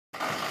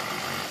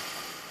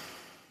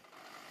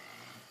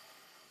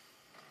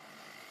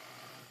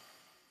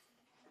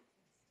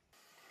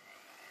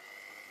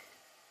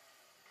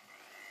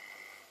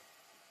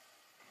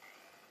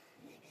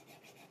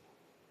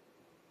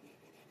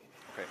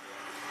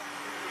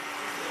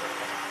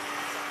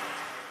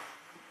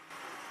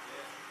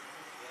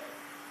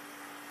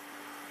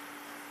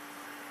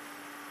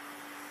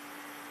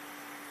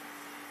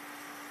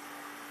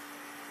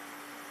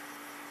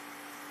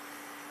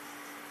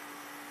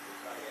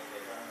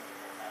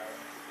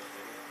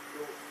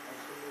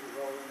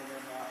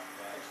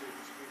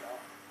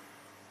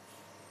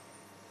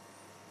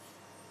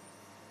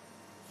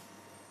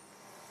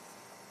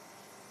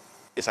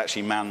it's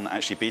actually man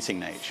actually beating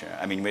nature.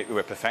 I mean,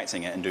 we're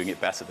perfecting it and doing it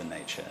better than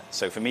nature.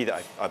 So for me,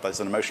 there's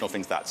an emotional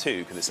thing to that too,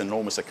 because it's an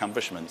enormous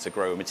accomplishment to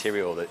grow a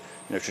material that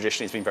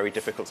traditionally has been very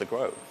difficult to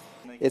grow.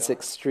 It's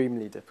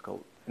extremely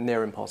difficult,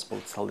 near impossible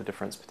to tell the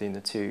difference between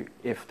the two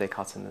if they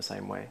cut in the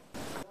same way.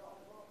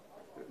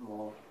 A bit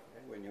more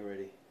when you're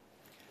ready.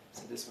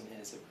 So this one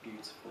here is a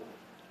beautiful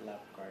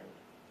lab-grown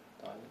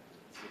diamond.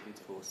 It's a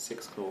beautiful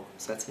 6-claw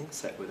setting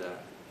set with a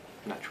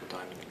natural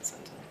diamond in the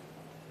centre.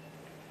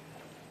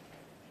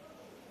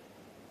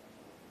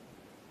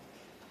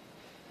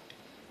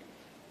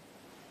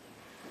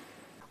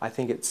 I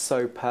think it's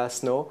so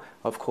personal.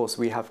 Of course,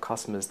 we have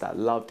customers that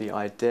love the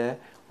idea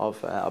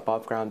of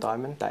above ground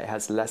diamond, that it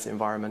has less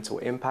environmental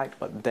impact,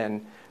 but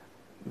then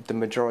the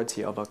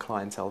majority of our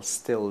clientele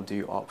still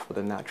do opt for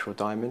the natural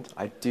diamond.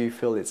 I do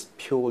feel it's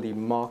purely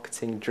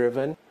marketing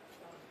driven.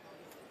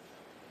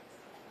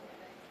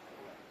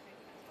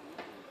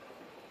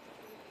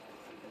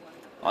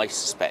 I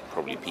suspect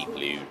probably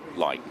people who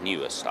like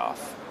newer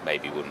stuff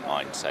maybe wouldn't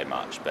mind so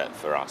much, but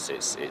for us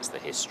it's the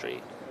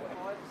history.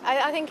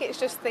 I think it's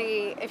just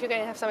if you're going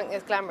to have something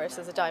as glamorous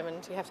as a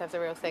diamond, you have to have the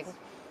real thing.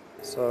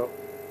 So,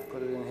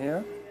 put it in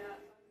here.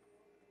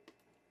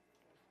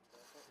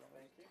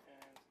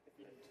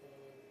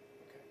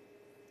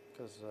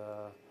 Because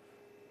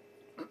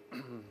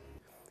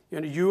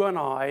you and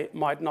I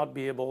might not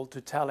be able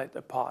to tell it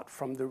apart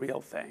from the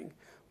real thing.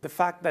 The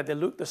fact that they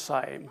look the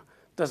same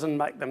doesn't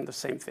make them the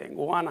same thing.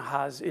 One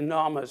has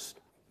enormous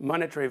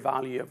monetary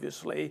value,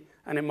 obviously,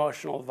 and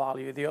emotional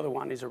value. The other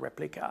one is a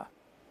replica.